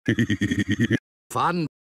Fun.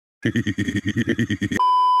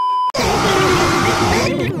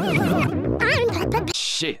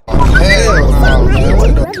 Shit. Hell no, man.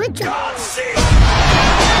 What the... God's sake.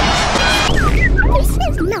 This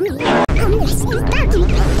is Mummy, and this is Daddy.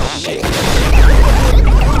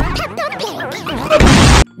 Peppa Pig.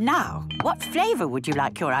 Now, what flavour would you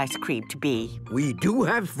like your ice cream to be? We do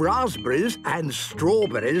have raspberries and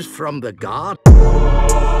strawberries from the garden.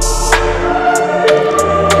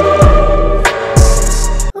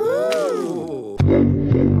 Ooh.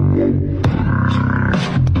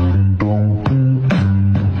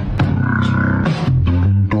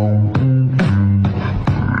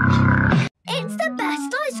 It's the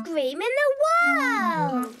best ice cream in the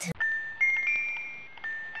world.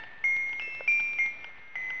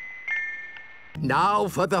 Now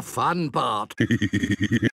for the fun part.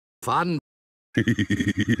 Fun.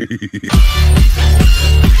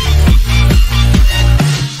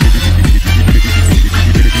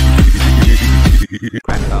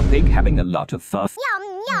 Grandpa Pig having a lot of fun. Yum,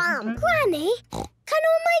 yum. Granny, can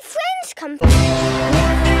all my friends come?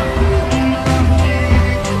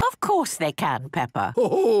 Of course they can, Peppa.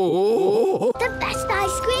 Oh. The best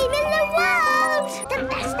ice cream in the world. The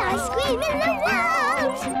best ice cream in the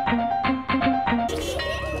world.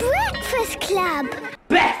 Breakfast Club.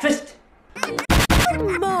 Breakfast!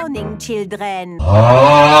 Good morning, children.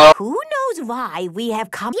 Who knows why we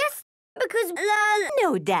have come? Yes, because...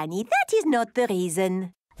 No, Danny, that is not the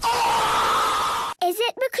reason. Is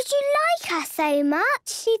it because you like us so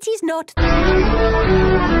much? It is not.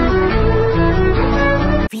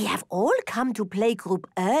 We have all come to playgroup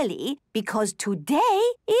early because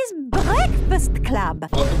today is Breakfast Club.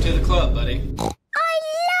 Welcome to the club, buddy. I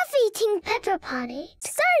love eating Peppa Pig.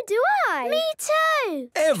 So do I. Me too.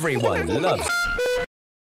 Everyone loves.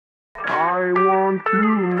 I want to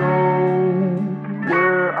know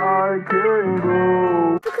where I can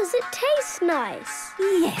go. Because it tastes nice.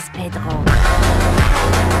 Yes, Pedro.